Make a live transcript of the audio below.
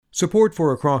Support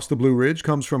for Across the Blue Ridge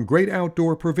comes from Great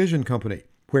Outdoor Provision Company,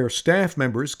 where staff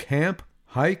members camp,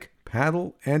 hike,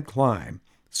 paddle, and climb,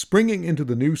 springing into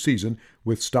the new season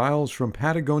with styles from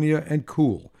Patagonia and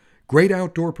Cool.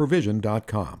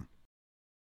 GreatOutdoorProvision.com.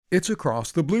 It's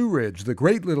Across the Blue Ridge, the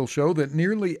great little show that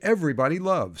nearly everybody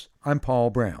loves. I'm Paul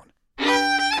Brown.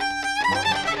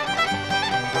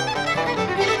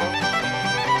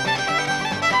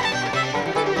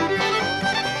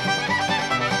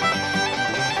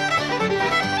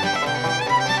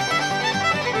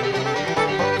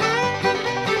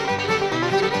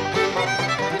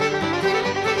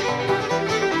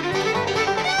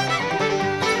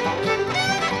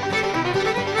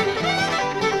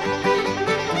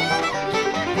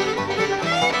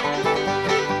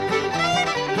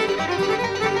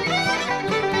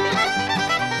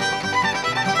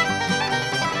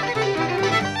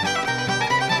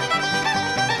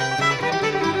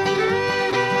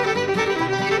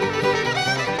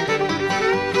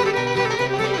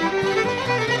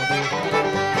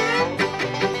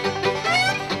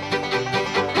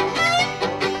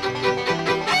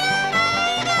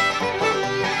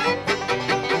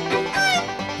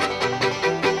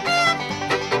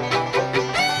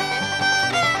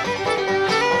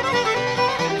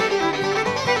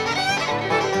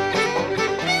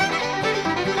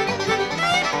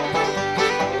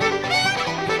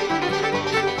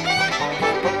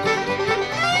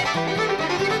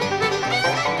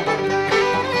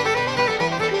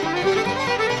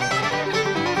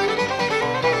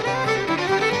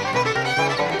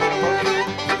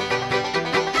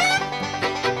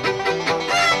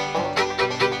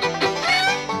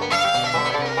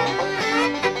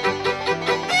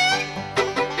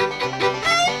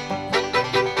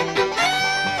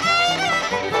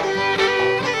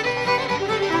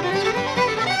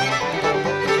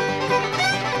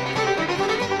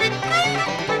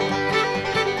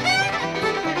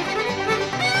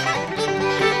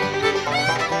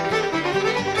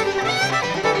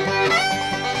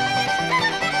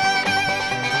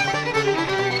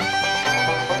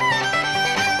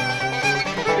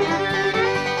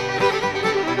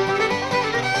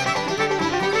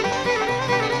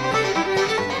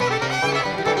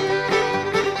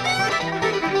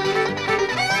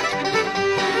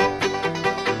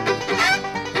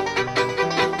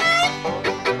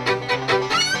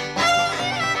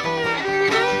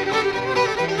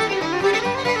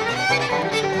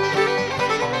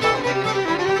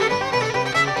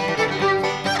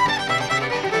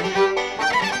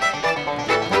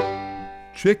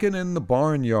 Chicken in the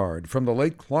Barnyard from the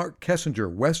late Clark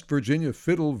Kessinger, West Virginia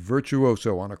fiddle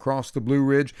virtuoso on Across the Blue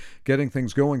Ridge, getting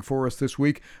things going for us this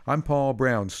week. I'm Paul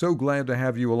Brown. So glad to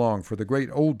have you along for the great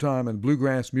old-time and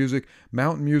bluegrass music,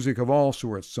 mountain music of all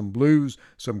sorts, some blues,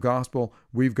 some gospel.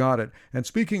 We've got it. And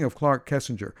speaking of Clark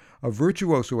Kessinger, a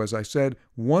virtuoso, as I said,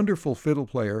 wonderful fiddle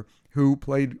player who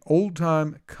played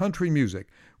old-time country music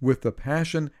with the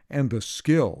passion and the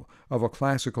skill of a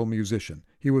classical musician.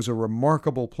 He was a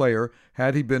remarkable player.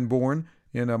 Had he been born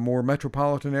in a more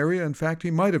metropolitan area, in fact,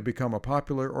 he might have become a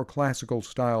popular or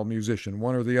classical-style musician,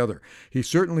 one or the other. He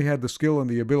certainly had the skill and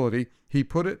the ability. He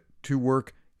put it to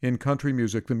work in country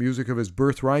music, the music of his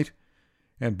birthright,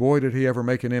 and boy, did he ever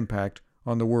make an impact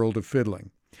on the world of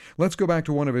fiddling. Let's go back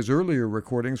to one of his earlier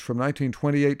recordings from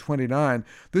 1928-29.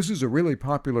 This is a really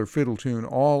popular fiddle tune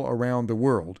all around the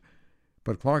world,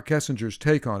 but Clark Kessinger's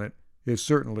take on it is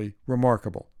certainly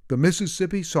remarkable. The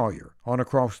Mississippi Sawyer on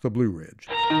Across the Blue Ridge.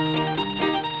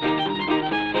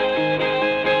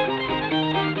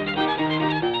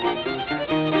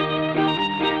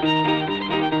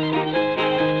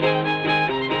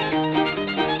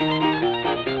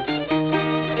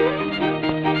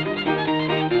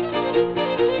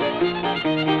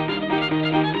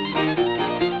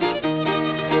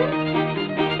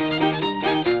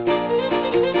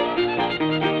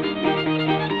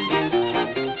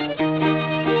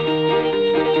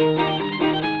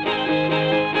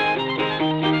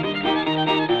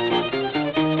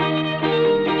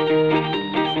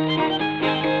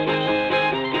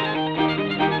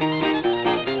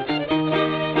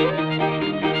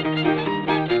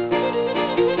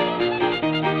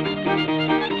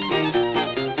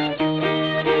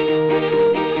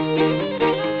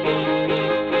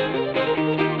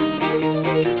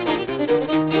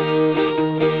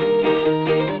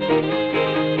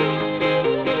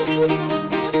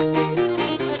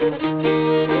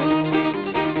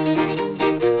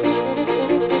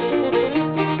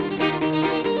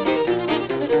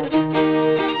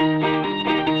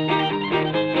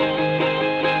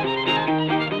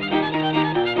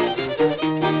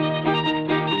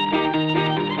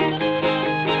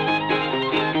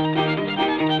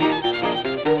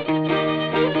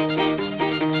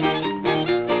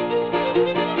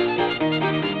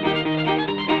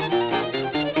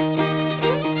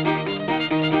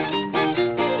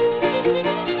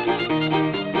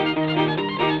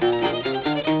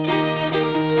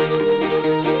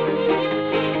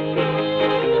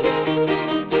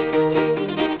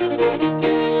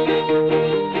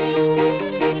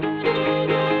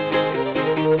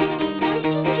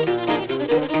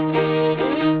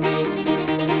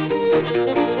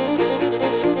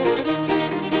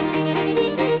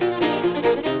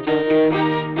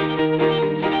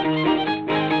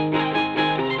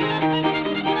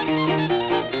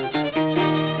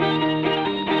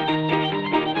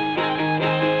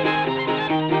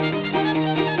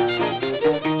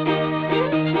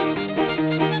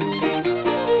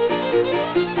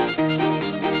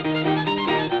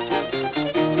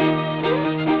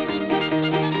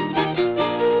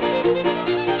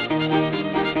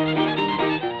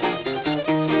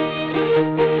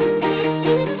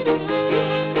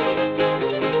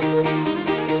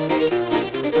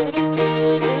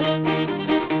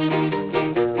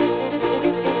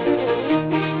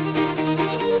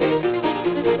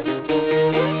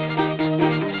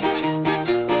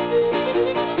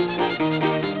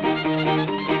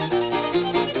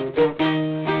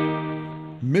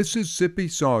 Mississippi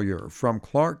Sawyer from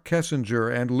Clark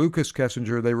Kessinger and Lucas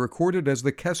Kessinger. They recorded as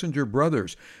the Kessinger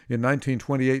Brothers in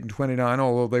 1928 and 29,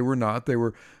 although they were not. They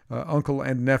were uncle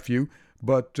and nephew.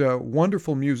 But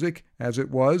wonderful music, as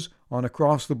it was, on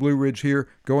Across the Blue Ridge here,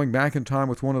 going back in time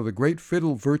with one of the great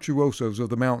fiddle virtuosos of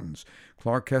the mountains,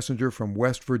 Clark Kessinger from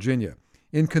West Virginia.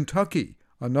 In Kentucky,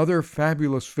 another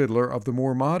fabulous fiddler of the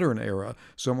more modern era,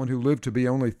 someone who lived to be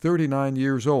only 39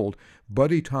 years old,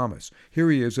 Buddy Thomas. Here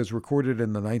he is as recorded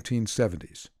in the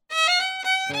 1970s.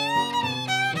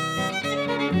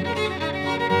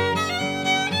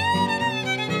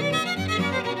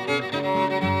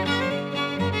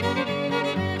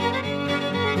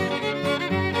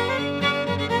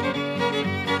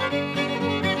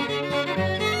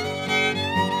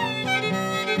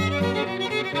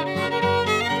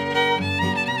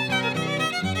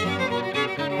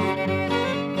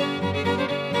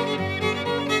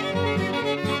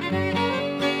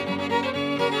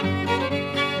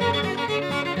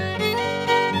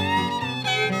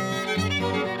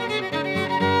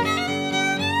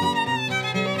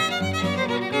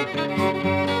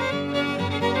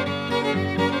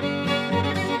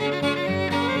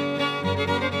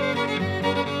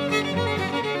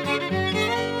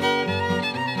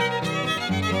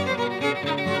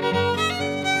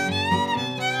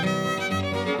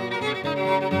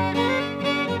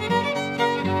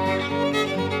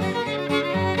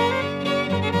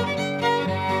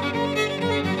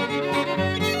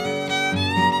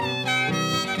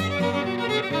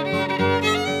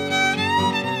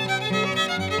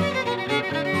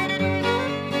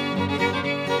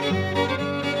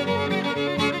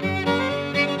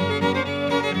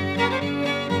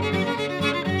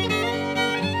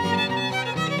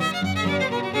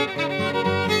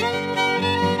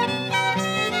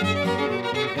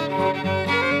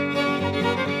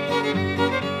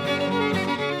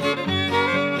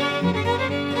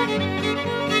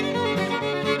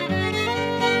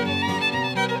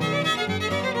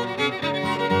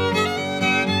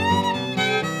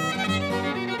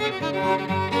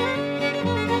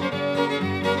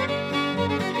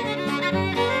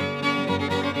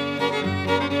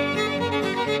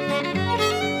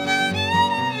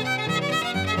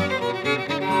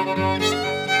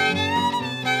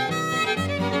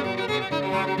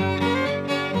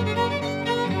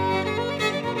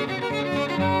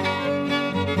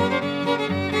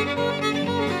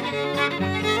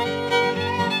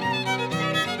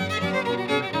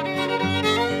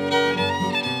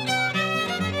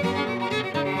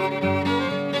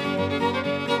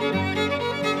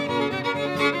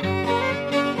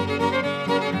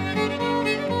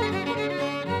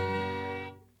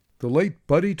 The late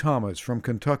Buddy Thomas from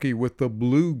Kentucky with the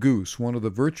Blue Goose, one of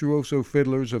the virtuoso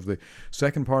fiddlers of the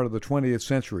second part of the 20th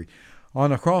century.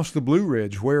 On Across the Blue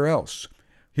Ridge, where else?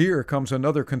 Here comes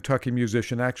another Kentucky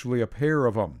musician, actually a pair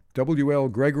of them, W.L.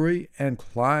 Gregory and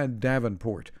Clyde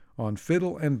Davenport, on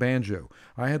fiddle and banjo.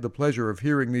 I had the pleasure of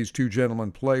hearing these two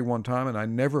gentlemen play one time, and I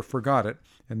never forgot it.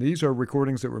 And these are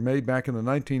recordings that were made back in the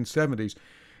 1970s.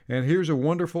 And here's a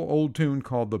wonderful old tune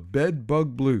called the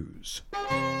Bedbug Blues.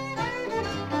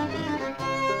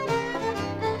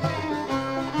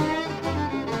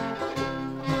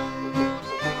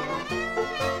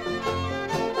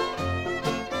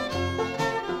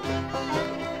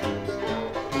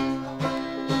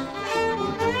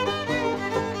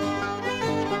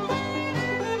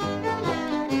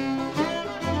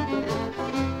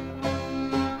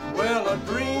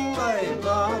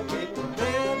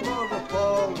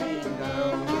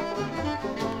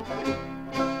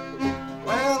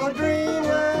 Well,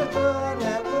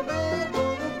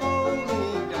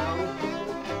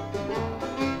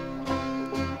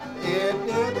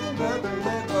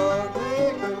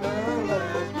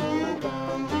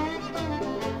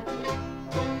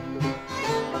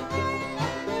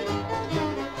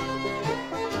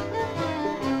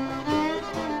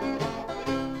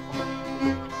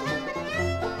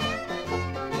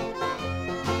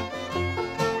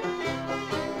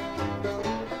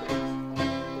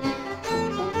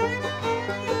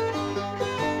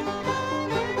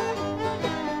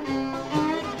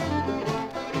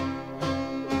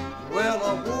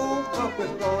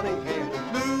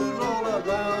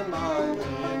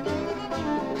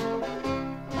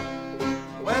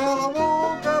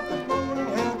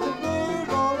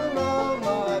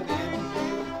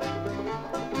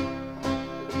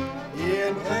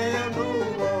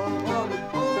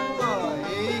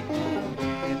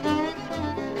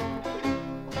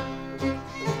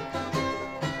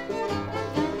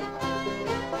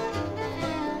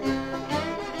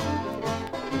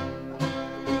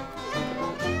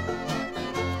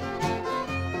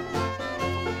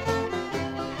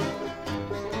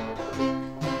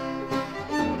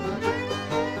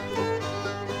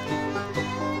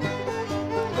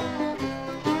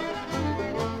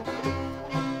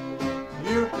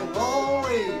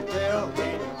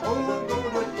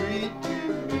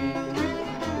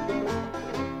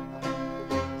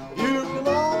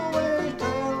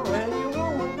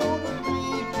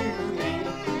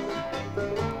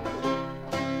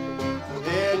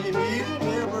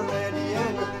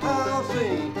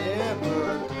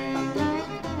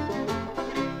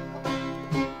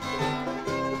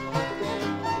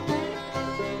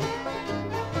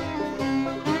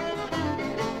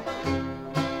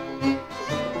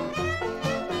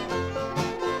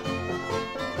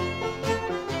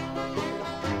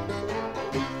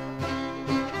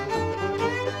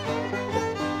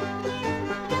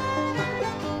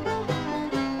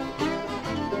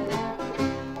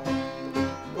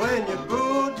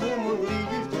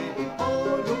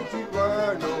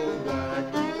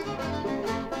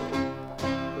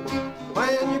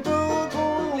 when you go,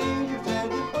 gonna leave your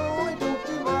daddy, boy, don't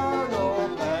you run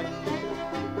off back.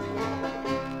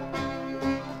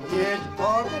 Get your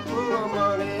pocket full of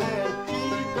money and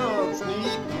here comes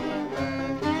sneaking back.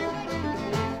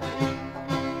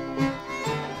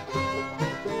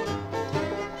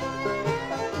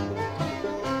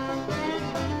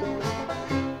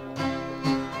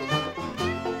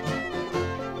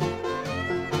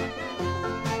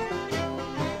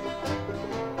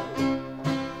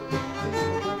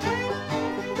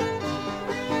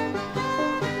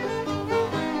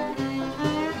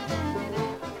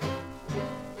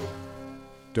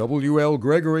 W.L.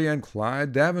 Gregory and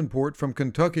Clyde Davenport from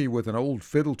Kentucky with an old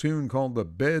fiddle tune called the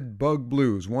Bed Bug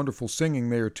Blues. Wonderful singing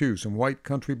there, too. Some white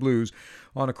country blues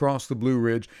on Across the Blue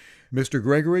Ridge. Mr.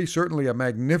 Gregory, certainly a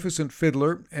magnificent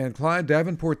fiddler, and Clyde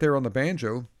Davenport there on the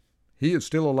banjo. He is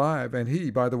still alive, and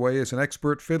he, by the way, is an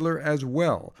expert fiddler as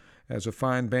well as a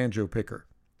fine banjo picker.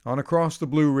 On Across the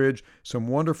Blue Ridge, some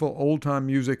wonderful old-time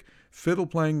music, fiddle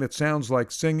playing that sounds like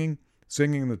singing,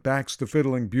 singing that backs the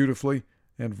fiddling beautifully,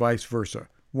 and vice versa.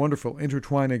 Wonderful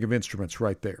intertwining of instruments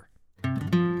right there.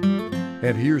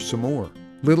 And here's some more.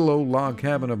 Little Old Log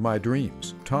Cabin of My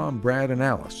Dreams, Tom, Brad, and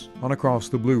Alice on Across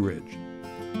the Blue Ridge.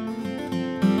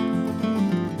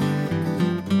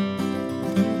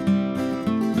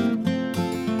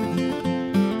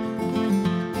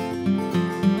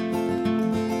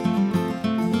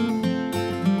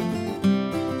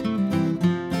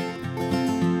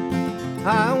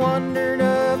 I wandered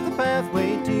up the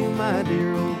pathway to my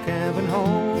dear old cabin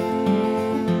home.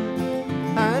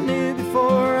 I knew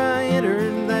before I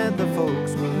entered that the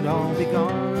folks would all be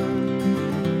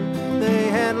gone. They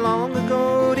had long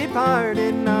ago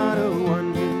departed, not a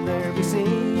one could there be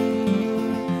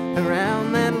seen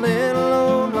around that little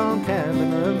old log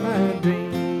cabin of my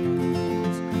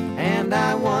dreams. And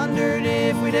I wondered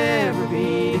if we'd ever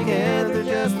be together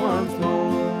just once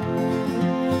more.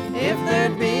 If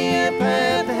there'd be a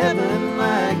path to heaven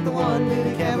like the one to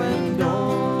the cabin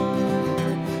door,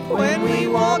 when we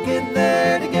walk it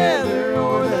there together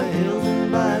o'er the hills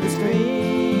and by the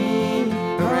stream,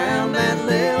 around that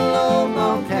little old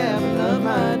log cabin of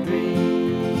my dreams.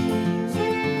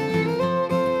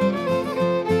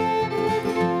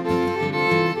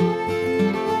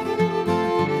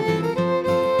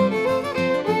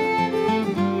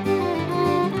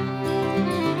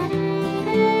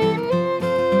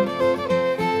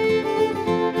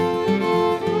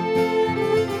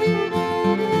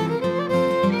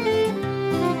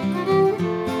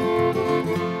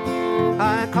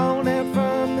 I called out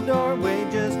from the doorway,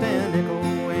 just an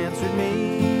echo answered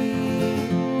me,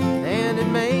 and it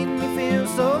made me feel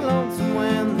so lonesome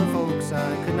when the folks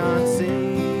I could not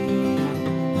see.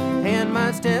 And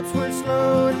my steps were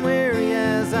slow and weary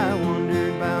as I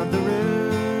wandered about the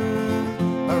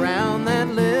room, around that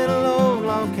little old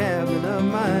log cabin of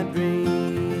my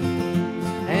dreams.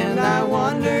 And I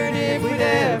wondered if we'd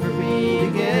ever be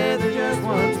together just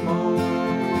once more.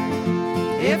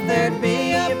 If there'd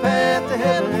be a path to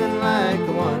heaven like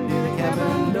the one to the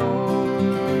cabin door,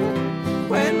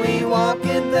 when we walk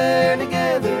it there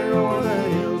together o'er the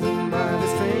hills and by the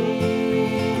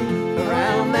stream,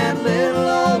 around that little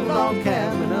old log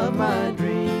cabin of my dreams.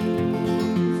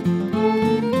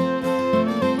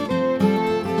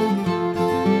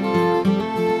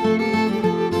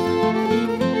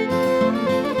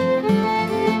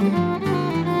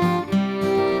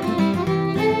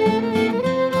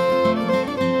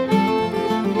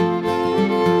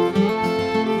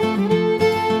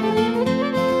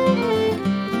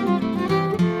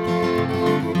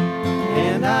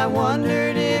 I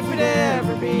wondered if we'd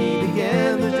ever be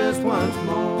together just once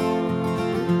more.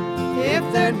 If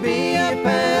there'd be a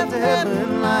path to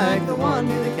heaven like the one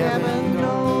to the cabin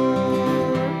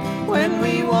door, when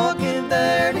we walk it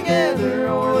there together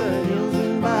o'er the hills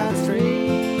and by the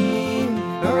stream,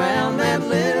 around that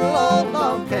little old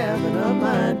log cabin of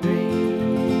my dreams.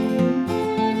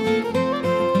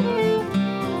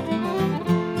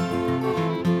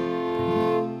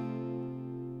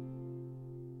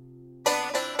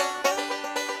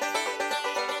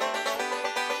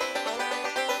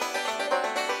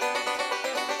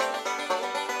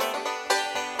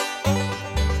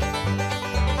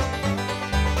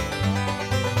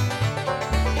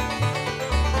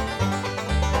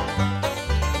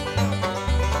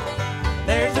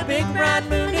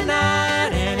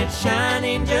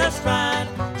 Shining just right.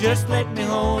 Just let me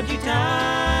hold you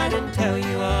tight and tell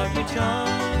you of your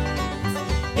charms.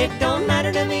 It don't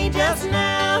matter to me just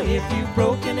now if you've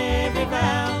broken every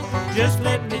vow. Just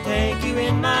let me take you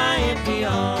in my empty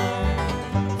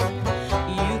arms.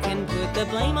 You can put the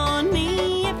blame on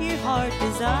me if your heart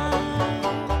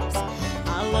desires.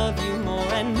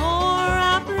 and more,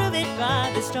 I'll prove it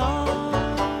by the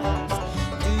stars.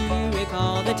 Do you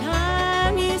recall the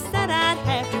time you said I'd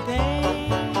have to pay?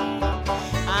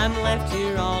 I'm left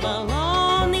here all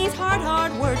alone, these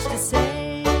hard words to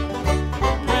say.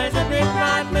 There's a big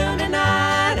bright moon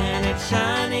tonight, and it's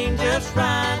shining just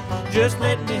right. Just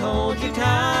let me hold you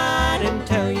tight and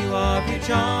tell you of your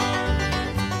charm.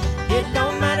 It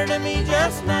don't matter to me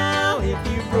just now if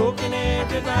you've broken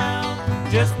every vow.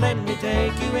 Just let me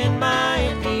take you in my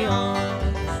empty arms.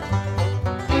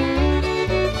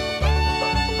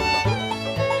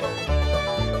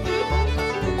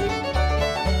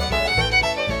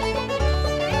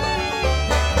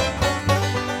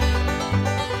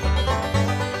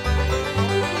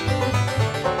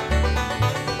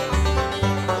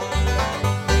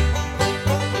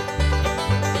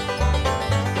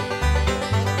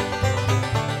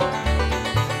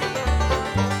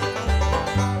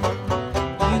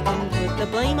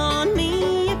 Blame on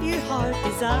me if your heart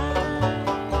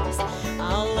desires.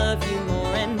 I'll love you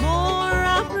more and more,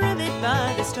 I'll prove it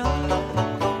by the stars.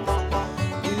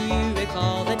 Do you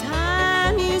recall the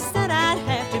time you said I'd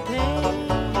have to pay?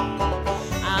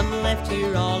 I'm left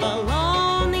here all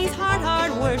alone, these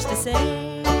hard words to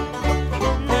say.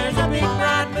 There's a big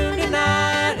bright moon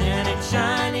tonight, and it's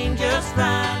shining just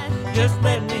right. Just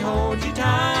let me hold you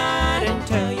tight and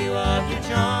tell you of your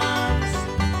charms.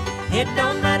 It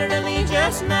don't matter to me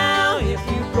just now if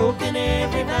you've broken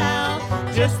every vow.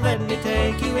 Just let me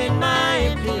take you in my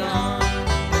empty arms.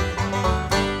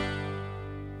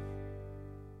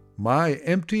 My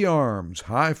Empty Arms,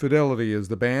 High Fidelity is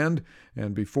the band,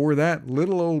 and before that,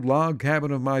 Little Old Log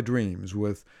Cabin of My Dreams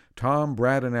with Tom,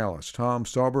 Brad, and Alice. Tom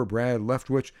Sauber, Brad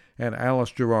Leftwich, and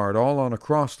Alice Gerard, all on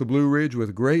Across the Blue Ridge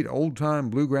with great old-time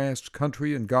bluegrass,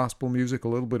 country, and gospel music, a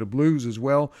little bit of blues as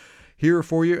well, here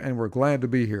for you, and we're glad to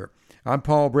be here. I'm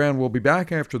Paul Brown. We'll be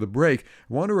back after the break.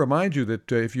 I want to remind you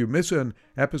that if you miss an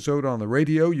episode on the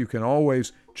radio, you can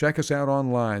always check us out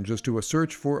online. Just do a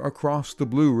search for Across the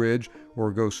Blue Ridge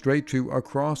or go straight to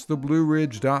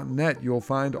acrosstheblueridge.net. You'll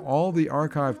find all the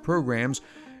archive programs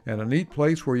and a neat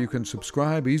place where you can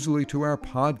subscribe easily to our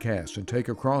podcast and take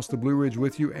Across the Blue Ridge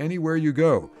with you anywhere you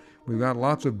go. We've got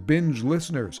lots of binge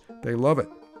listeners. They love it.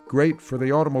 Great for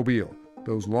the automobile.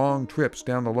 Those long trips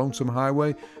down the lonesome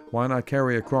highway, why not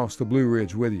carry Across the Blue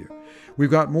Ridge with you?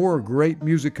 We've got more great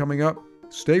music coming up.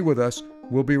 Stay with us.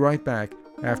 We'll be right back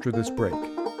after this break.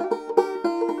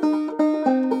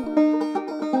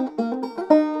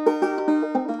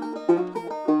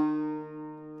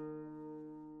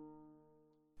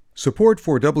 Support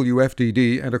for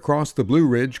WFDD and Across the Blue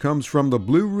Ridge comes from the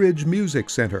Blue Ridge Music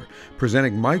Center,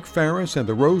 presenting Mike Farris and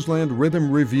the Roseland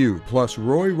Rhythm Review, plus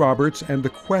Roy Roberts and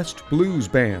the Quest Blues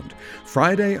Band.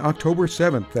 Friday, October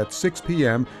 7th at 6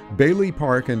 p.m., Bailey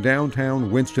Park in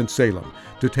downtown Winston-Salem.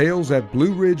 Details at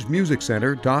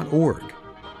blueridgemusiccenter.org.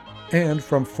 And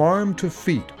from Farm to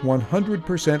Feet,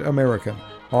 100% American,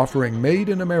 offering Made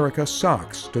in America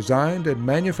socks designed and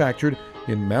manufactured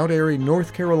in Mount Airy,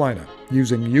 North Carolina,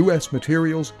 using U.S.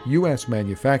 materials, U.S.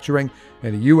 manufacturing,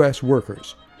 and U.S.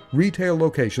 workers. Retail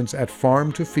locations at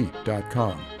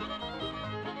farmtofeet.com.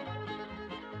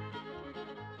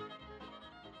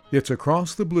 It's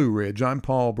Across the Blue Ridge. I'm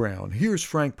Paul Brown. Here's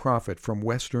Frank Prophet from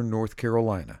Western North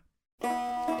Carolina.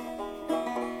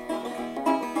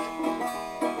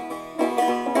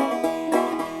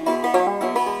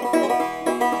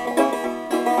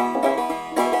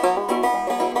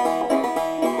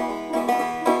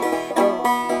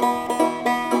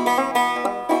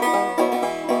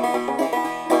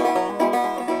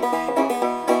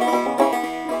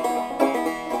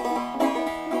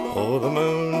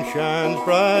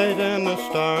 Bright and the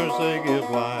stars they give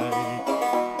light,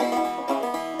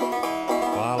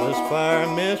 while this fire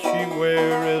mist she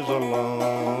wears is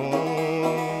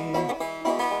alone.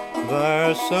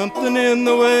 There's something in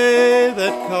the way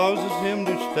that causes him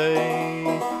to stay,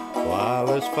 while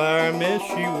this fire mist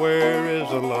she wears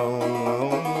is alone,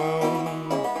 alone.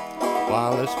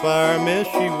 While this fire mist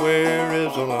she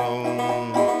wears is alone.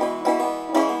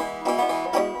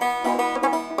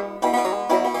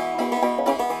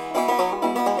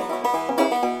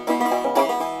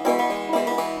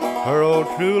 Her old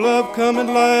true love come at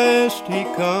last, he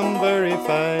come very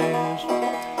fast,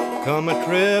 come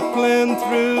a-trippling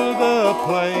through the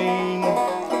plain.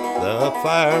 The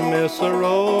fire mist a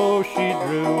rose she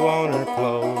drew on her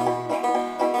clothes,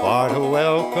 for to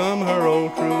welcome her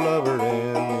old true lover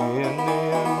in.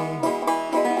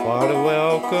 For to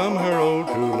welcome her old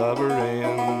true lover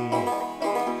in.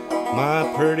 My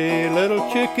pretty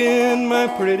little chicken, my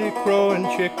pretty crowing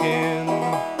chicken,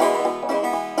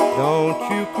 don't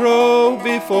you crow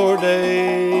before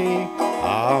day.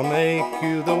 I'll make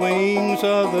you the wings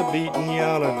of the beaten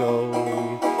yellow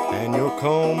gold, and your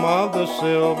comb of the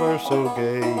silver so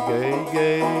gay, gay,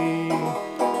 gay,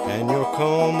 and your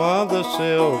comb of the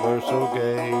silver so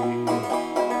gay.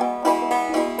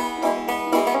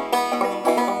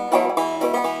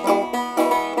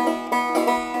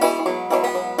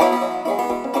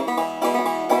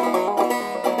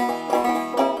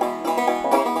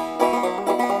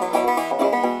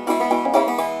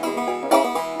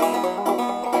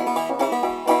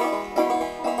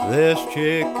 This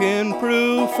chicken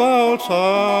proved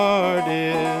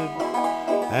false-hearted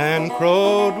and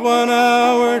crowed 1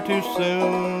 hour too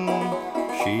soon.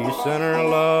 She sent her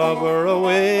lover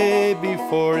away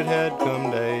before it had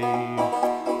come day,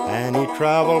 and he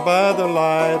traveled by the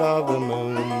light of the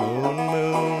moon, moon,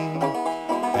 moon,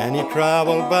 and he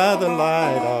traveled by the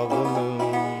light of the moon.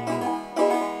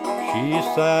 She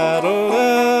saddled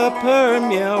up her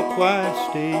milk-white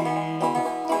steed,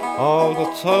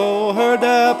 also her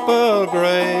dapple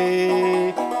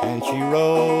gray, and she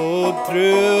rode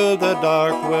through the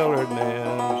dark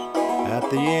wilderness at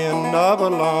the end of a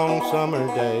long summer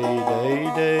day, day,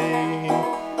 day,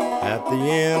 at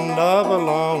the end of a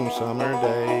long summer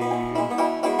day.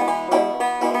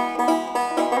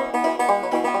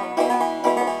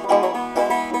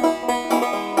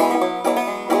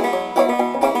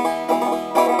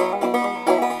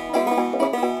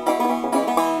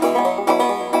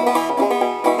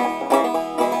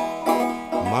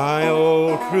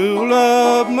 True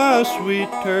love, my sweet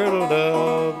turtle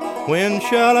dove, when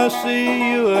shall I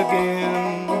see you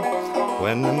again?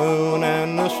 When the moon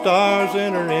and the stars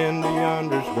enter into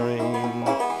yonder's green,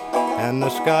 and the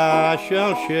sky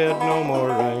shall shed no more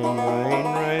rain, rain,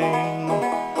 rain,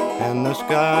 and the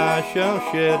sky shall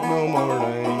shed no more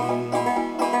rain.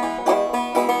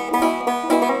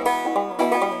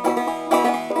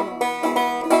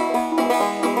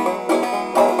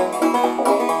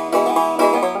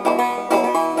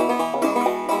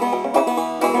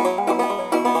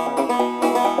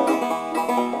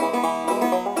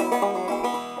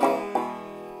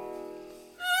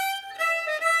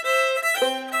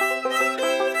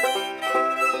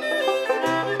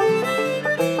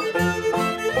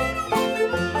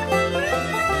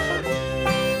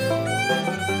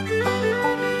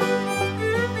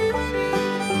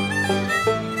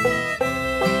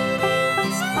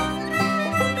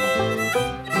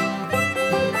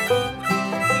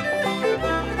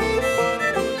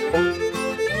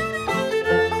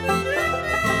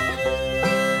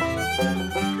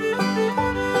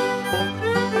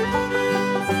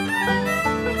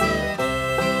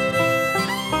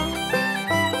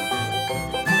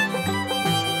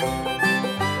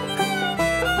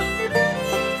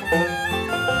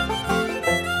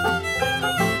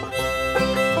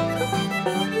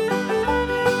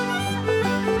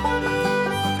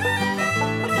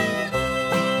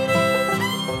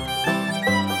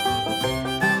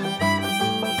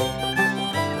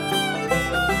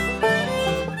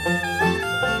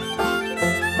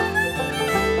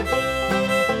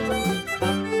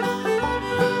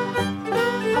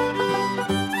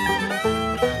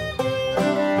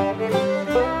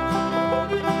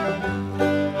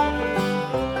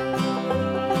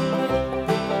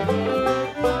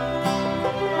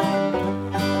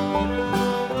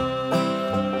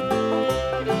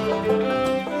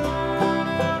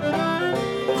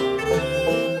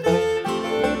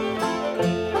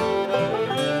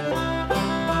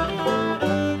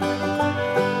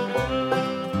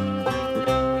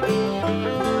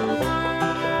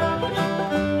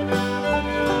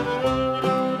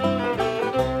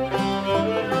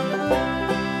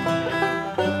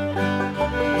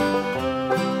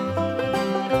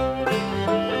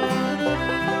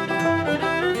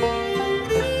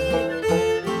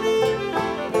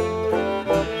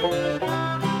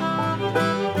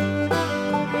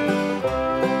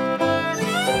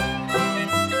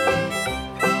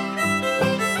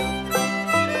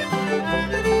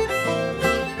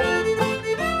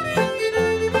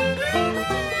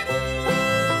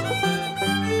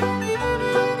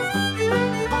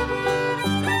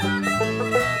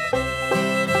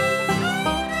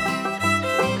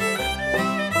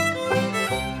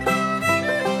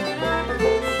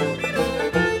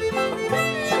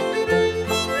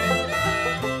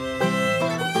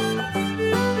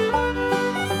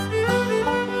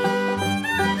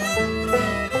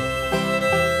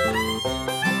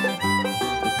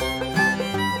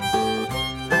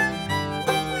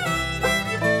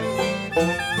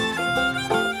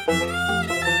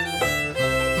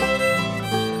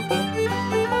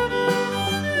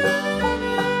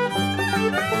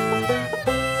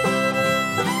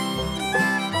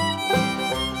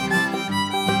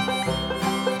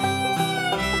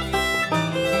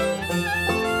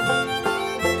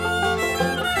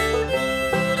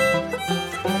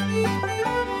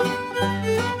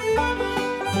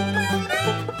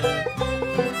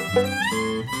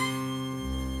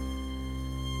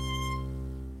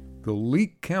 the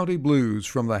Leake County Blues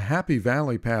from the Happy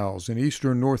Valley Pals, an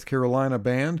Eastern North Carolina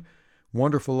band.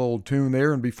 Wonderful old tune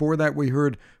there. And before that, we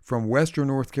heard from Western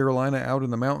North Carolina out in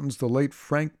the mountains, the late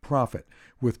Frank Prophet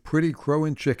with Pretty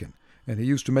Crowin' Chicken. And he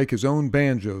used to make his own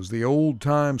banjos, the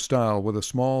old-time style, with a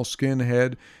small skin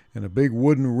head and a big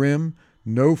wooden rim,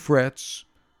 no frets,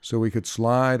 so he could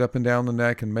slide up and down the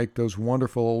neck and make those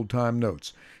wonderful old-time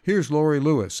notes. Here's Laurie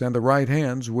Lewis and the Right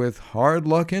Hands with Hard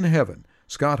Luck in Heaven.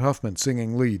 Scott Huffman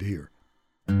singing lead here.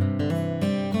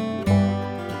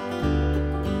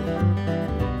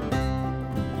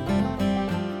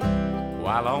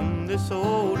 While on this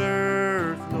old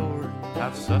earth, Lord,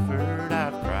 I've suffered,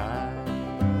 I've cried.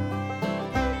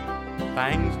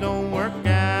 Things don't work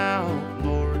out,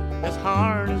 Lord, as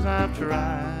hard as I've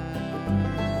tried.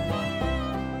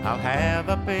 I'll have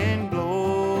up in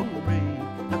glory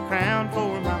a crown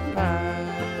for my pride.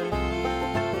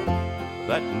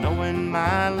 But knowing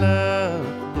my luck,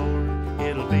 Lord,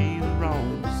 it'll be the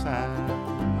wrong side.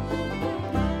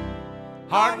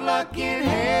 Hard luck in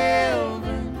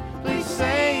heaven, please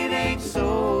say it ain't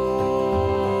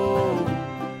so.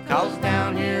 'Cause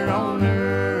down here on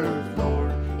earth,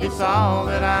 Lord, it's all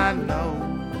that I know.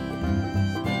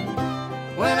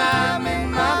 When I'm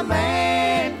in my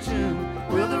mansion,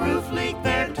 will the roof leak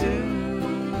there too?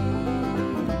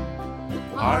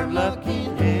 Hard luck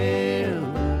in heaven,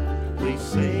 please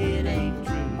say it ain't true.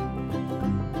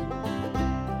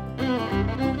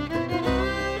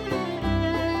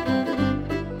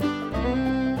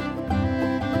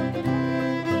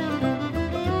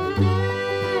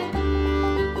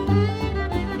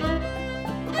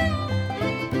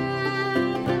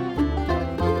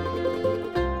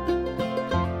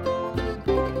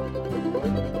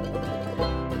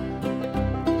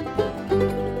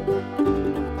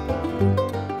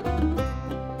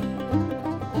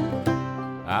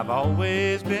 I've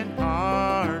always been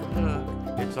hard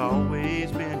luck, it's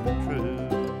always been true.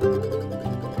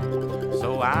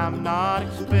 So I'm not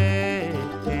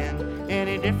expecting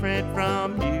any different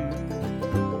from you.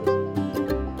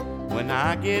 When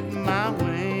I get my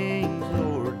wings,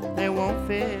 Lord, they won't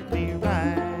fit me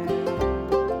right.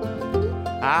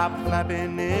 I'm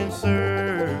flapping in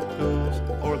circles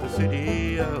o'er the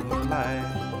city of light.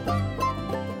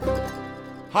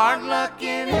 Hard luck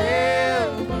in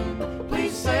heaven,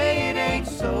 please say it ain't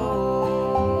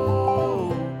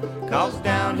so. 'Cause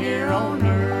down here on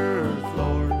earth,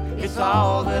 Lord, it's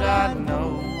all that I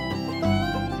know.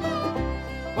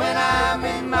 When I'm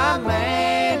in my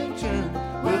mansion,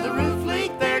 will the roof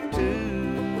leak there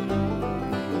too?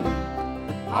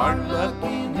 Hard luck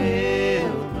in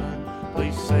heaven,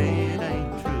 please say it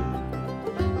ain't true.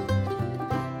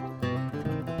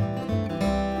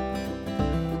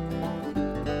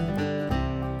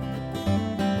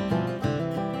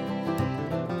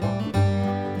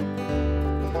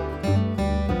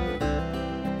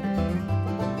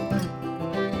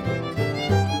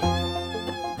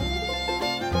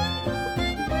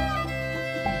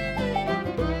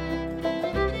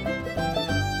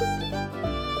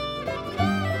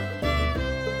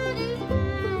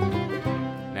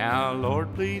 Now,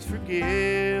 Lord, please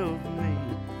forgive me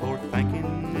for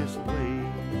thinking this way.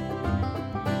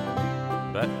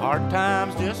 But hard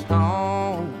times just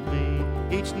haunt me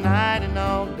each night and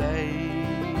all day.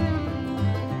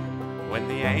 When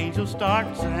the angels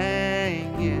start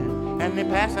singing and they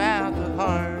pass out the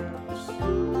harps,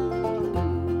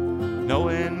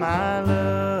 knowing my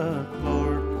luck,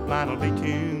 Lord, mine'll be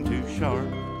tuned too sharp.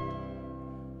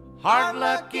 Hard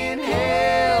luck in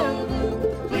heaven,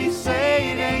 please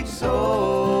say it ain't so.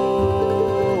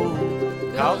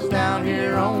 'Cause down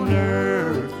here on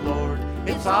earth, Lord,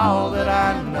 it's all that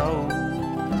I know.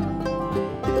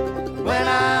 When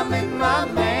I'm in my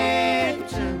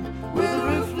mansion, will the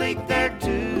roof leak there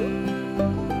too?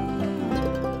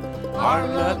 Hard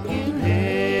luck in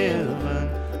heaven,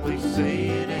 please say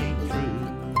it ain't true.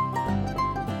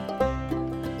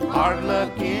 Hard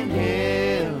luck in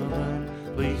heaven,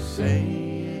 please say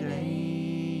it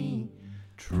ain't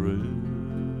true.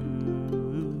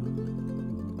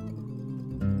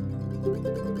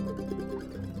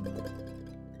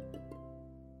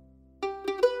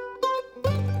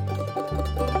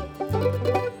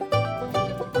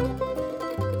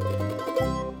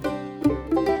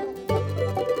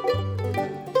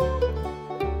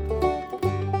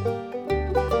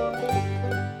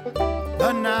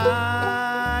 The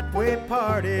night we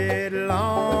parted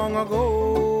long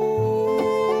ago,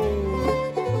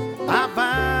 I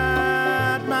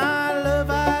vowed my love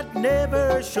I'd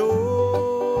never show.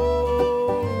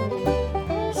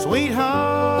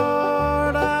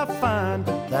 Sweetheart, I find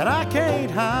that I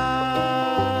can't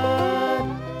hide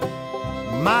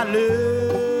my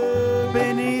love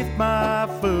beneath my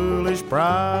foolish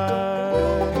pride.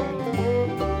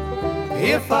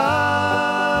 If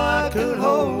I could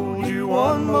hold you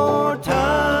one more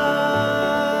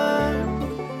time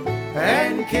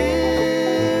and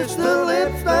kiss the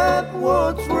lips that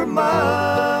once were mine,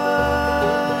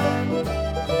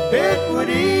 it would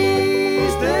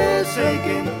ease this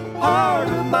aching heart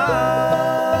of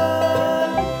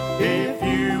mine. If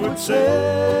you would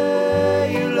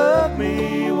say you love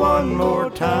me one more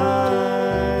time.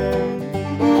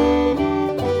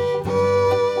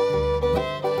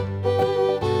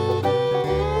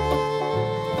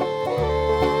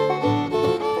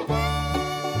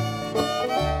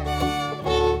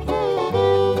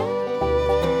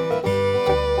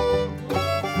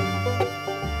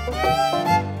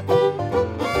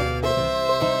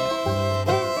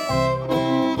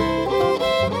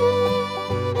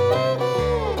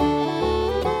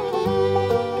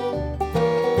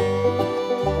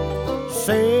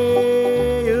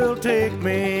 Say you'll take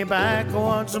me back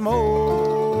once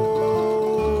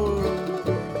more.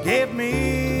 Give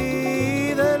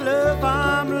me the love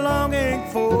I'm longing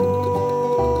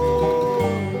for.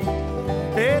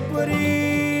 It would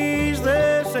ease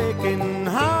this aching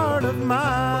heart of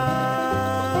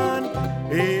mine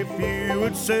if you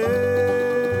would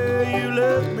say you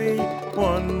love me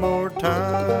one more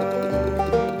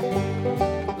time.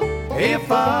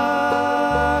 If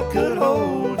I could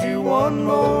hold you one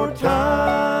more time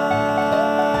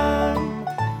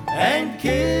and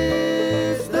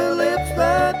kiss the lips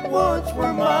that once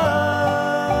were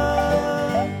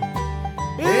mine,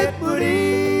 it would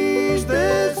ease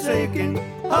this aching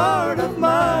heart of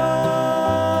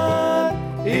mine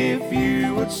if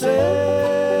you would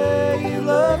say you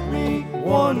love me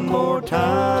one more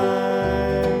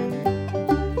time.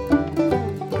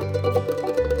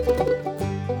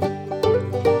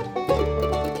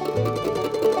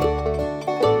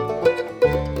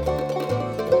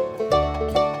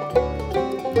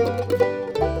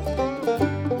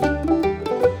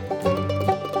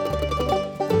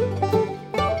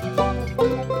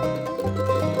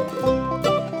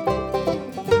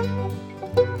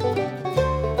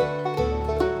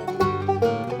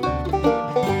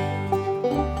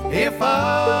 If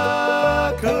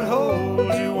I could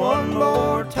hold you one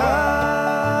more time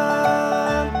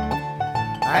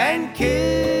and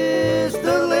kiss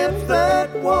the lips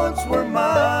that once were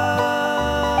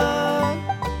mine,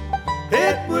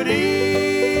 it would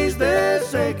ease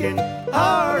this aching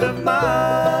heart of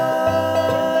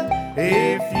mine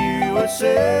if you would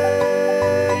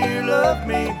say you love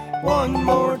me one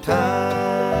more time.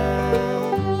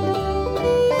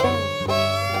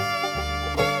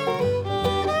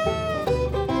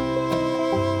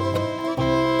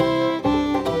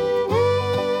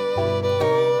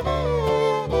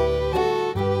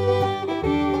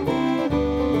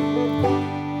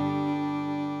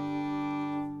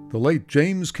 The late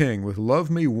James King with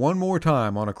Love Me One More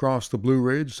Time on Across the Blue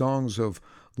Ridge, songs of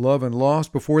love and loss.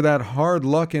 Before that, Hard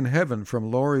Luck in Heaven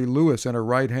from Laurie Lewis and her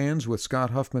Right Hands with Scott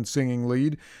Huffman singing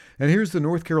lead. And here's the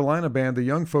North Carolina band, the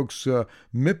young folks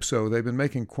Mipso. They've been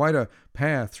making quite a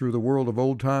path through the world of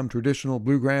old-time traditional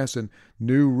bluegrass and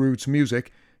new roots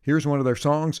music. Here's one of their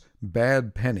songs,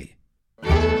 Bad Penny.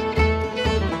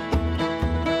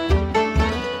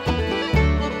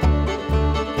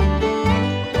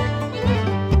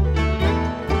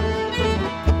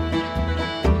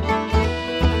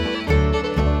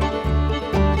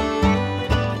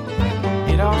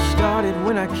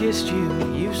 When I kissed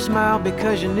you, you smiled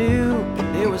because you knew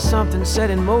there was something set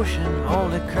in motion,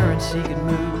 only currency could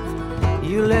move.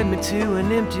 You led me to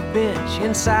an empty bench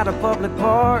inside a public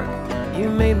park. You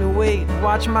made me wait and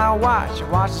watch my watch,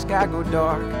 watch the sky go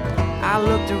dark. I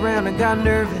looked around and got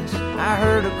nervous. I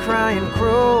heard a crying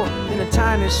crow, and a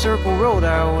tiny circle rolled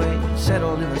our way,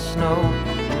 settled in the snow.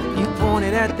 You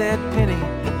pointed at that penny,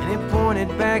 and it pointed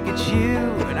back at you,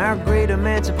 and our great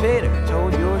emancipator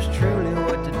told yours truly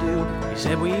what to do. He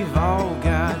said, we've all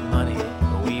got money,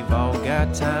 but we've all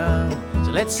got time.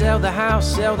 So let's sell the house,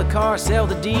 sell the car, sell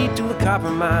the deed to a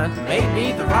copper mine.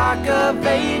 Maybe the rock of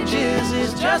ages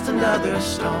is just another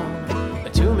stone. The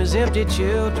tomb is empty,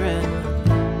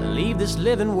 children. Leave this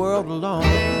living world alone.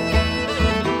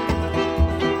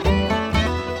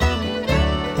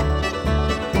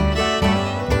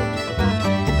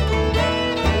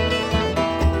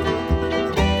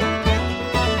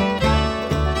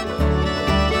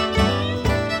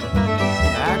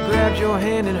 Your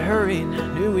hand and hurried,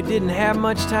 knew we didn't have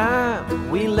much time.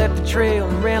 We left the trail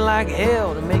and ran like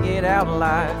hell to make it out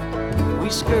alive. We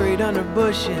scurried under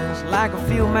bushes like a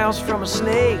field mouse from a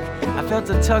snake. I felt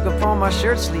a tug upon my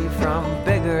shirt sleeve from a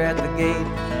beggar at the gate.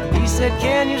 He said,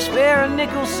 "Can you spare a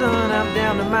nickel, son? I'm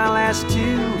down to my last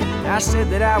two." I said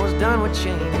that I was done with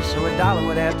change, so $1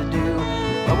 would have to do.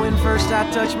 But when first I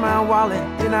touched my wallet,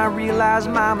 then I realized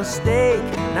my mistake.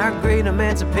 And our great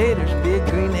emancipator's big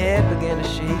green head began to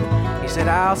shake. He said,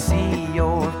 "I'll see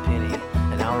your penny,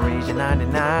 and I'll raise you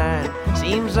 99.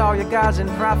 Seems all your gods and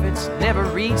prophets never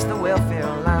reach the welfare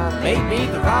line. Maybe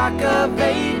the rock of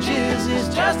ages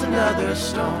is just another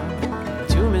stone.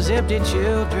 The tomb is empty,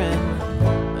 children.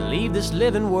 Leave this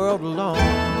living world alone."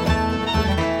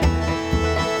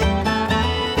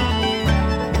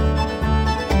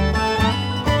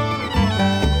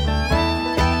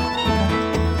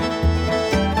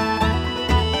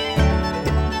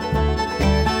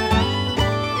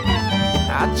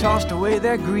 I tossed away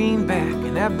that greenback,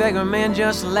 and that beggar man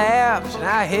just laughed. And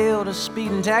I hailed a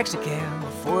speeding taxi cab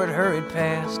before it hurried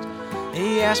past.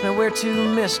 He asked me, "Where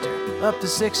to, mister?" "Up to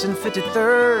 6th and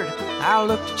 53rd. I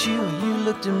looked at you, you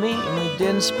looked at me, and we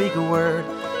didn't speak a word.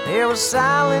 There was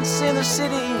silence in the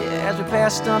city as we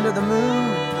passed under the moon,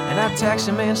 and our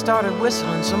taxi man started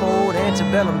whistling some old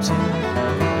antebellum tune.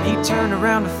 He turned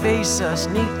around to face us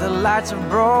neath the lights of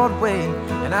Broadway,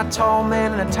 and our tall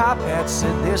man in a top hat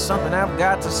said, "There's something I've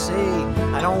got to say.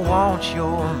 I don't want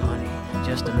your money,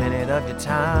 just a minute of your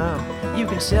time. You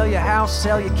can sell your house,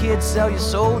 sell your kids, sell your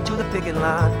soul to the picket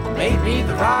line. Maybe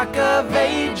the rock of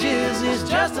ages is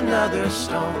just another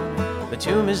stone. The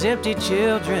tomb is empty,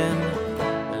 children.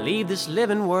 Leave this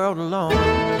living world alone."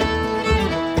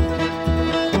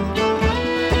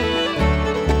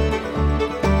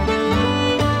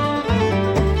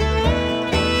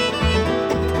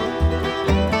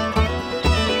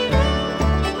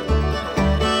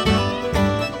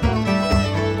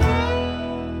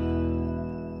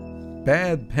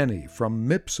 Bad Penny from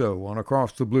Mipso on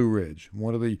Across the Blue Ridge,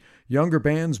 one of the younger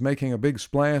bands making a big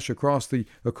splash across the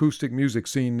acoustic music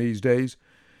scene these days.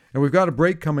 And we've got a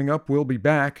break coming up. We'll be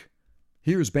back.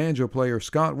 Here's banjo player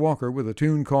Scott Walker with a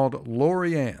tune called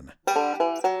Lori Ann.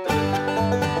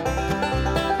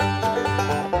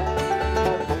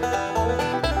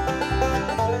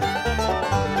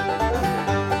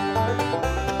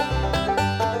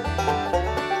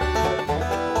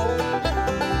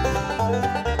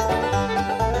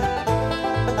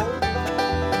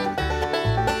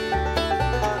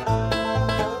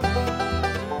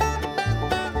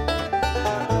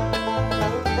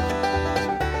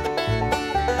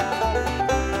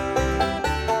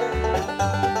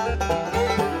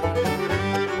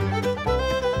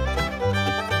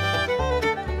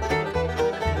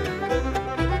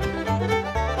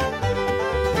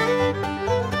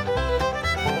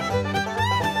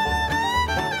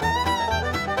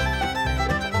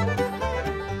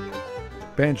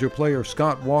 Banjo player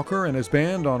Scott Walker and his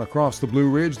band on Across the Blue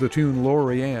Ridge, the tune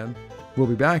Lori Ann. We'll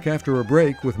be back after a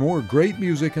break with more great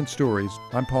music and stories.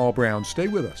 I'm Paul Brown. Stay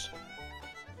with us.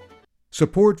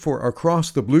 Support for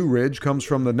Across the Blue Ridge comes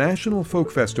from the National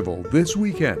Folk Festival this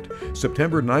weekend,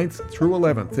 September 9th through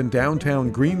 11th in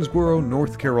downtown Greensboro,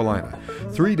 North Carolina.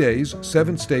 3 days,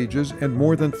 7 stages, and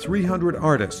more than 300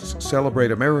 artists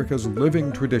celebrate America's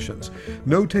living traditions.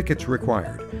 No tickets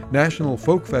required.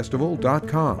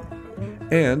 NationalFolkFestival.com.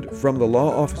 And from the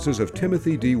law offices of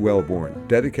Timothy D. Wellborn,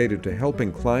 dedicated to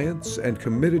helping clients and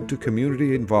committed to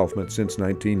community involvement since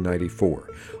 1994.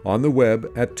 On the web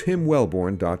at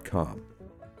timwellborn.com.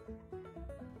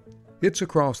 It's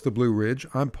Across the Blue Ridge.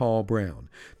 I'm Paul Brown.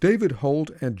 David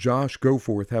Holt and Josh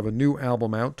Goforth have a new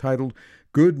album out titled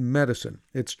Good Medicine.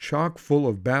 It's chock full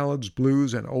of ballads,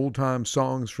 blues, and old-time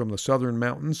songs from the southern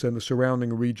mountains and the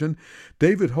surrounding region.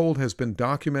 David Holt has been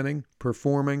documenting,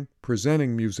 performing,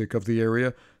 presenting music of the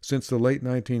area since the late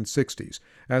 1960s.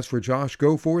 As for Josh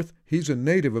Goforth, he's a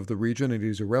native of the region and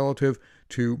he's a relative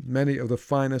to many of the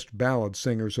finest ballad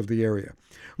singers of the area.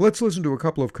 Let's listen to a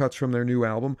couple of cuts from their new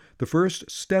album. The first,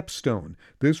 Stepstone.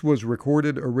 This was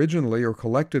recorded originally, or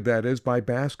collected that is, by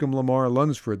Bascom Lamar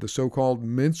Lunsford, the so-called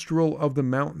minstrel of the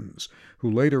mountains,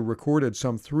 who later recorded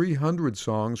some 300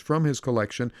 songs from his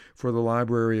collection for the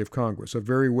Library of Congress, a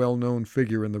very well-known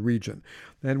figure in the region.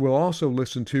 And we'll also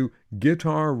listen to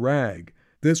Guitar Rag.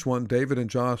 This one, David and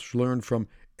Josh learned from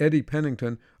Eddie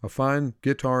Pennington, a fine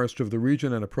guitarist of the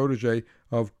region and a protege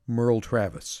of Merle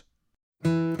Travis. Oh,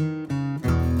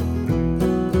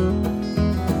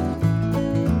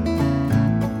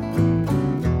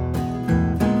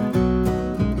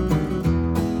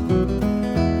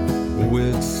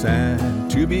 it's sad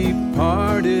to be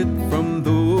parted from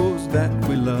those that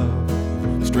we love.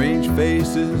 Strange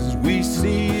faces we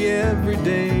see every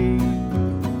day.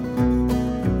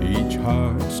 Each heart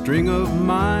string of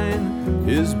mine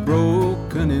is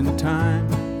broken in time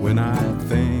when I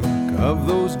think of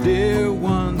those dear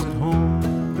ones at home.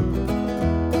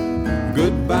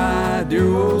 Goodbye, dear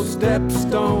old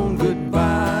stepstone,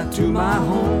 goodbye to my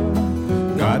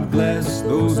home. God bless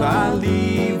those I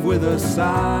leave with a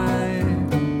sigh.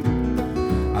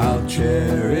 I'll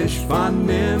cherish fond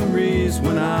memories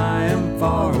when I am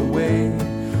far away,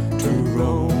 to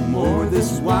roam o'er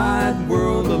this wide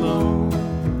world alone.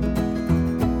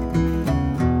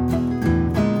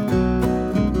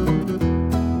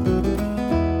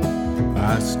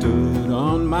 I stood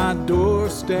on my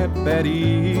doorstep that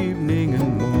evening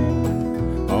and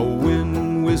moaned. A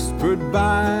wind whispered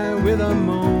by with a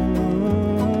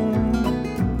moan.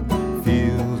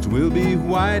 Fields will be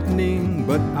whitening,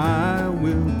 but I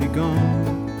will be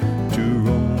gone, to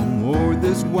roam o'er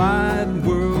this wide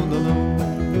world alone.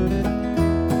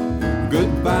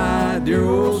 Goodbye, dear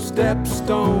old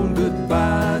stepstone,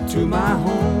 goodbye to my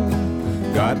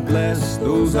home. God bless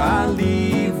those I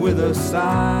leave with a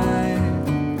sigh.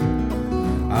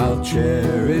 I'll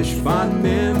cherish fond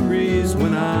memories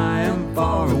when I am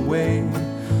far away,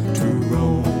 to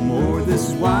roam o'er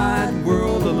this wide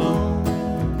world alone.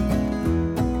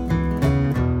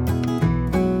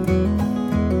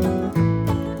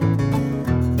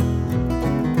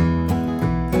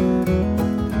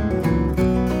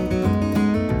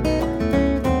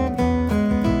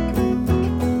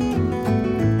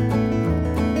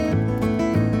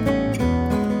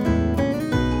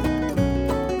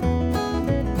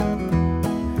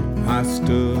 I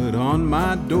stood on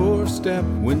my doorstep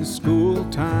when school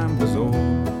time was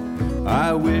o'er.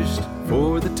 I wished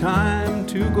for the time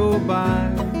to go by.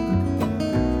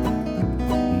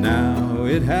 Now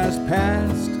it has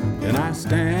passed, and I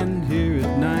stand here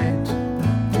at night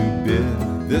to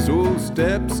bid this old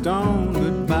stepstone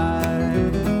goodbye.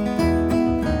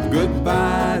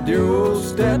 Goodbye, dear old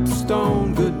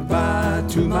stepstone, goodbye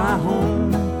to my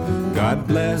home. God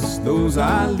bless those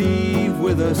I leave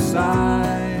with a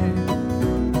sigh.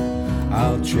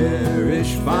 I'll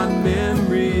cherish fond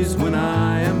memories when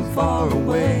I am far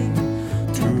away,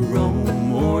 to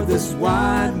roam o'er this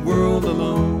wide world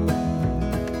alone.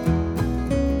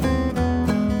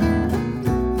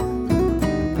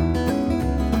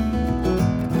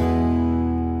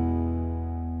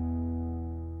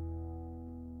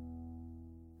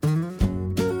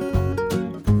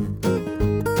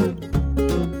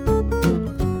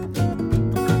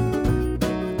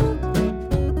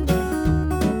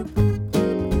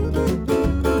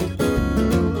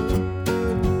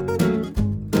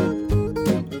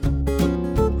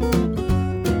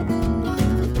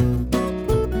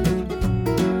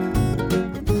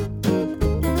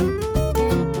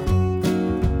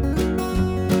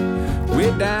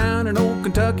 Down in old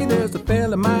Kentucky, there's a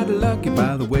fella mighty lucky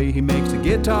by the way he makes a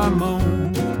guitar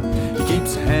moan. He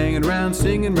keeps hanging around,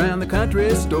 singing round the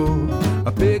country store,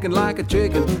 a picking like a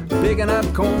chicken, picking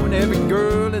up corn. Every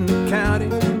girl in the county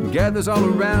gathers all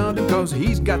around him, 'cause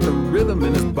he's got the rhythm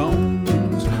in his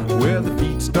bones. Where the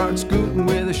feet start scooting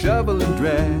with a shovel and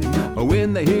drag, or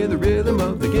when they hear the rhythm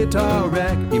of the guitar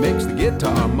rack, he makes the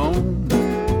guitar moan,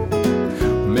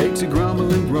 makes it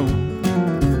grumble and groan.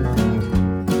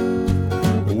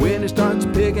 When he starts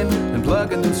picking and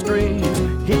plugging the strings,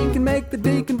 he can make the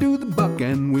deacon do the buck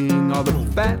and wing, or the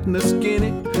fat and the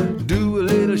skinny do a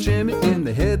little shimmy, and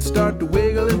the head start to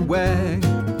wiggle and wag.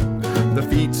 The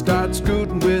feet start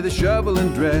scooting with a shovel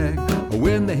and drag, or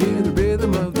when they hear the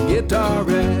rhythm of the guitar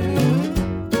rag.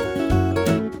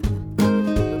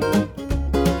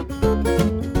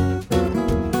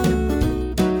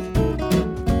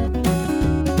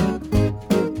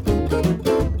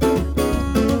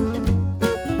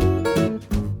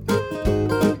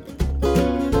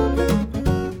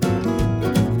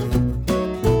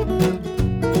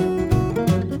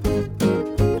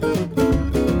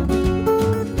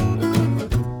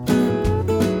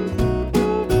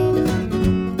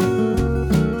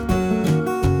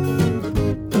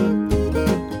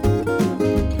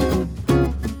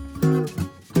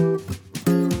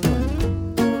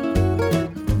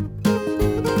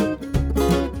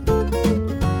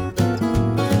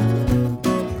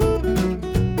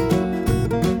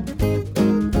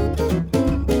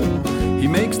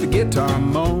 Guitar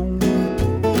moan,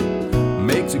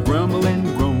 makes it grumble and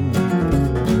groan.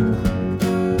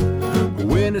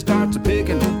 When it starts a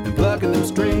picking and plucking them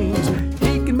strings,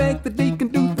 he can make the deacon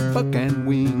do the buck and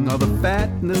wing, or the fat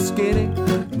and the skinny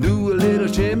do a little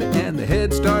shimmy, and the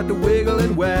head start to wiggle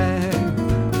and wag.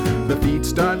 The feet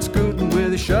start scooting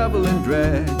with a shovel and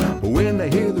drag, when they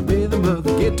hear the rhythm of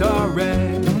the guitar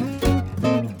rag.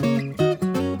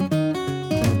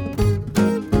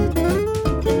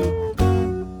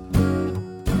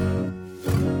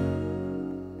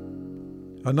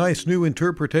 A nice new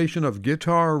interpretation of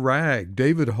Guitar Rag,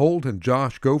 David Holt and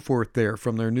Josh Goforth there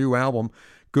from their new album,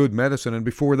 Good Medicine, and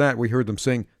before that we heard them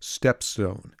sing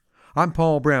Stepstone. I'm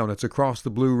Paul Brown, it's Across the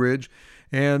Blue Ridge,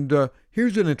 and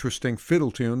here's an interesting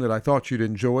fiddle tune that I thought you'd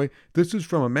enjoy. This is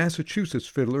from a Massachusetts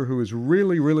fiddler who is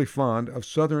really, really fond of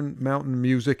Southern mountain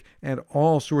music and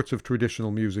all sorts of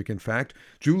traditional music, in fact.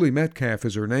 Julie Metcalf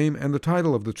is her name, and the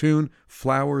title of the tune,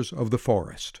 Flowers of the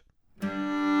Forest.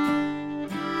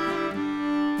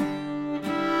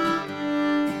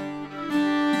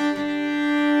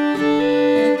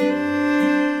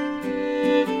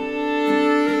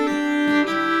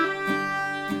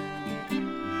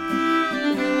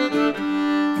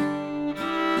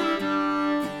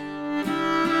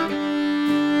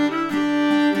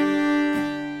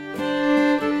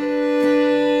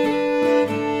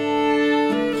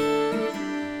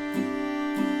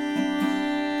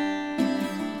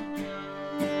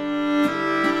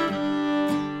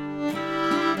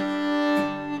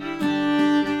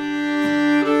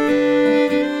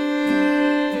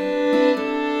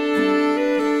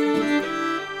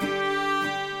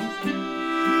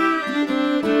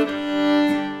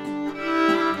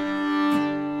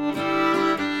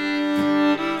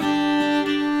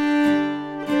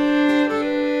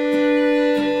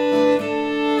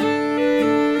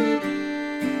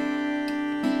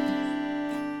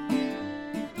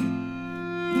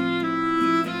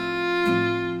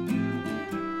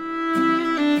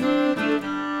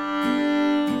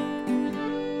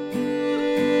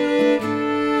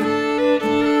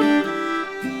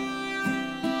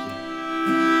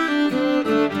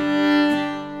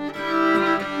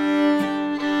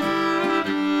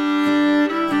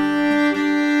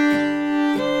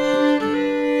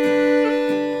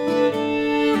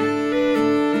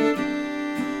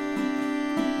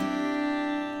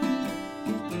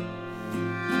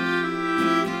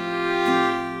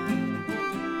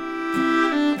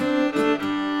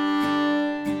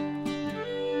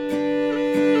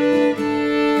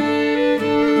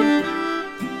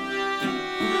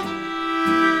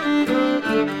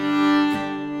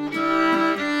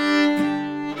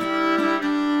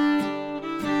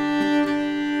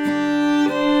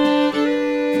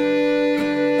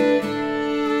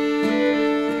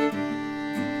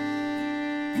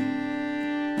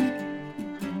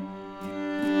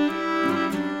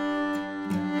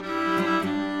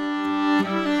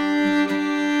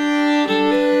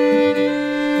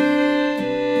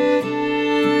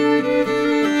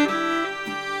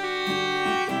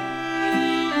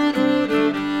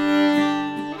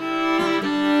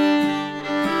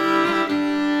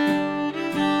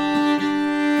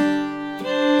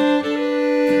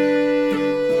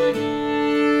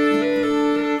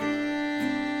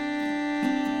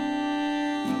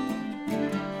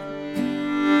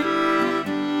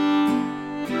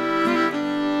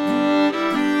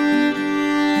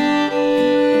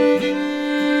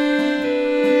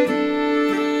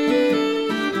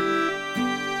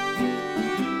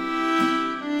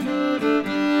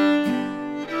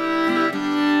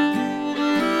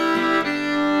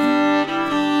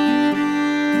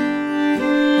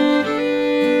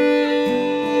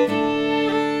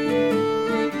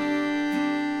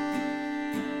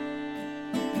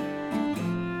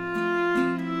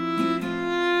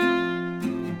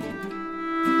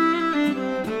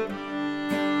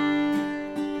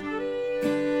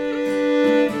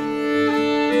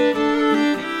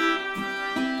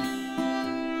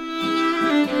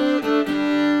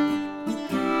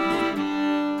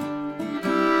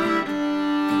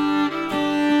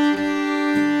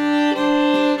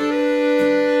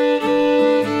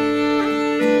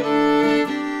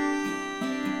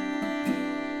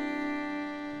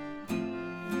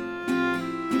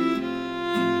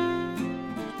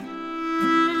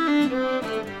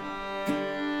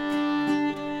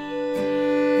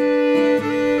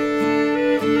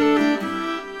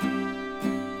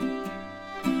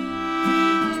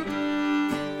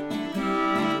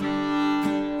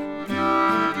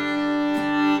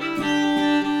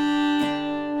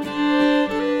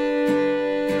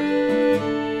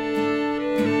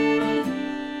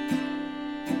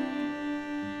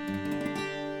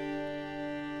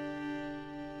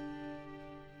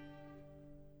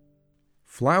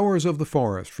 Flowers of the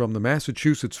Forest from the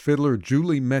Massachusetts fiddler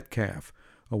Julie Metcalf,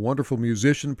 a wonderful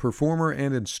musician, performer,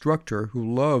 and instructor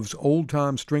who loves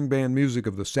old-time string band music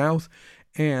of the South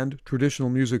and traditional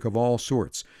music of all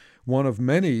sorts. One of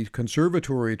many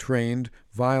conservatory-trained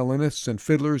violinists and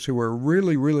fiddlers who are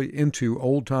really, really into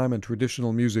old-time and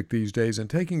traditional music these days and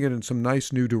taking it in some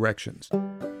nice new directions.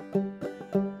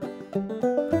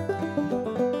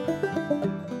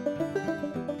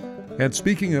 And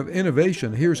speaking of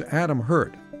innovation, here's Adam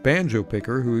Hurt, banjo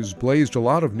picker who's blazed a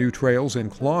lot of new trails in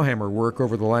clawhammer work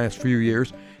over the last few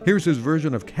years. Here's his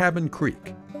version of Cabin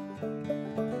Creek.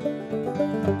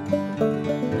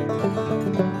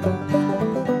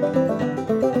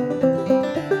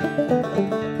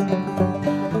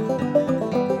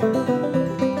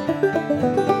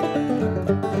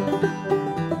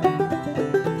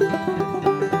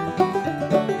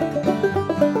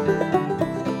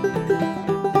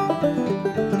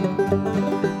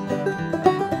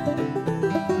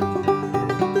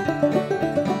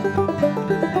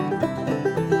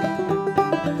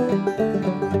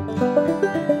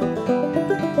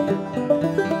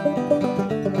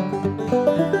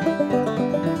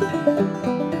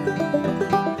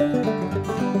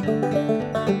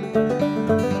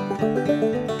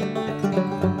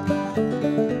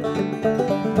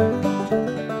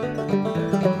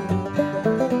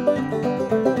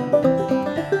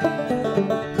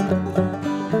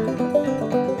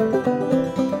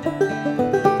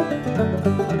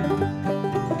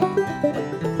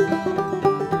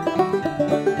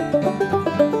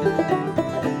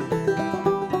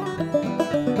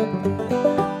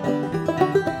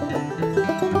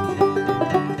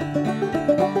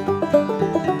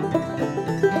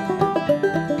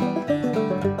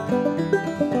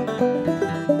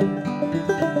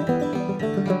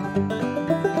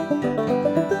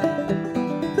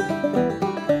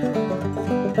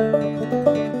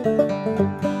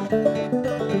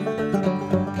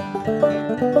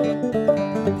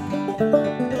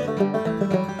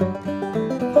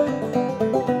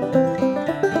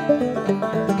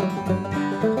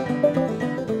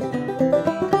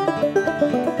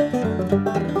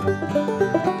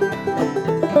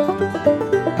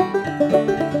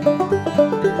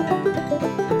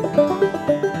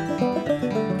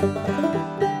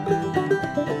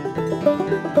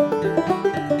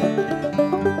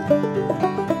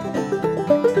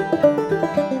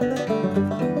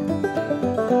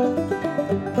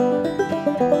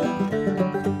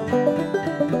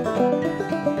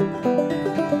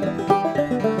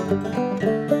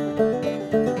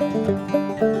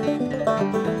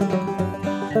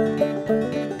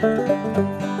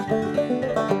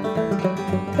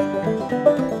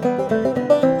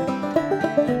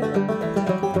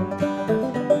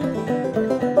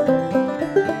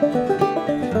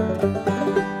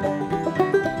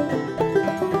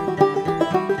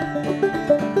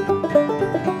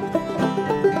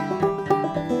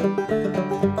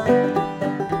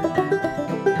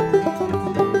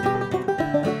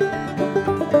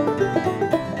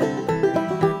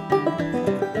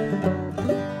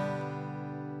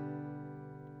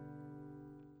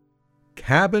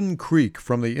 Cabin Creek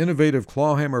from the innovative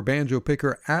clawhammer banjo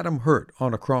picker Adam Hurt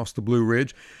on Across the Blue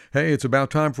Ridge. Hey, it's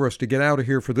about time for us to get out of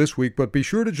here for this week, but be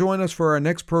sure to join us for our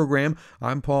next program.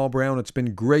 I'm Paul Brown. It's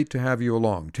been great to have you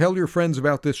along. Tell your friends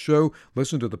about this show.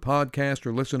 Listen to the podcast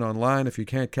or listen online if you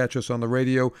can't catch us on the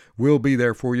radio. We'll be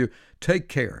there for you. Take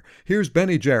care. Here's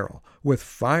Benny Jarrell with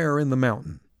Fire in the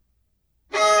Mountain.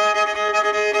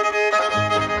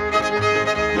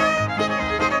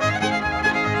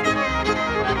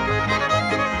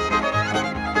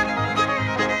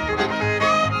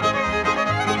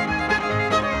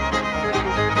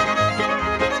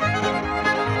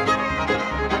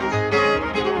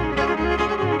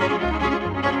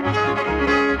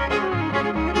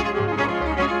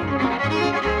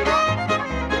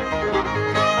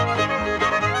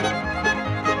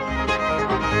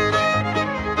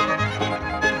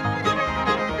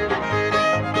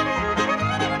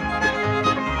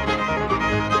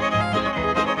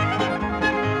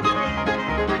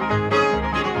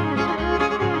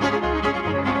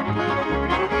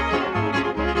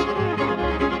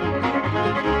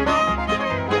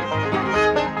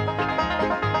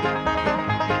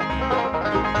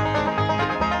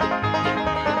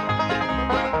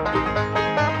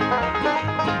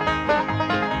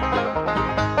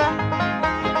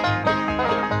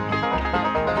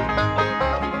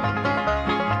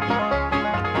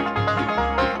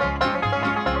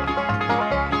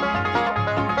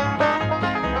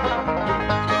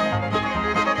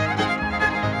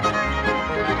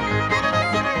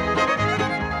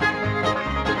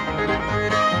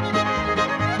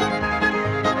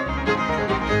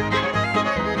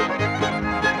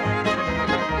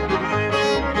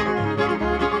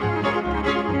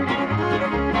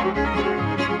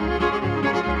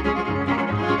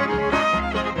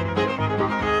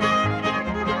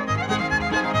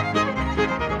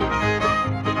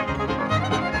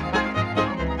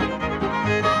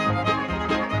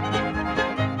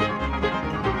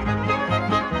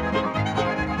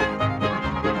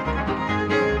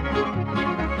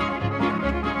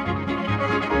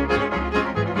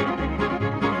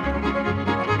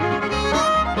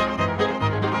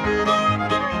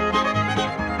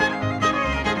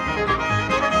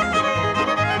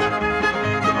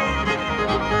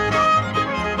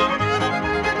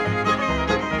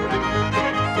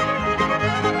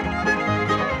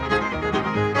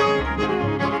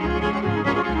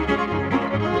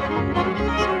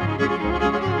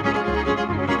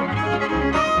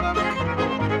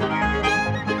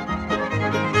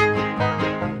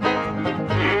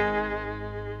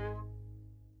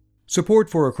 Support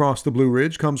for Across the Blue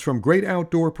Ridge comes from Great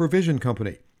Outdoor Provision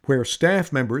Company, where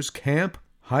staff members camp,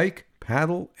 hike,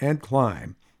 paddle, and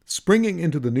climb, springing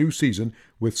into the new season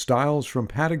with styles from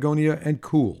Patagonia and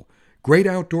Cool.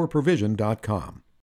 GreatOutdoorProvision.com.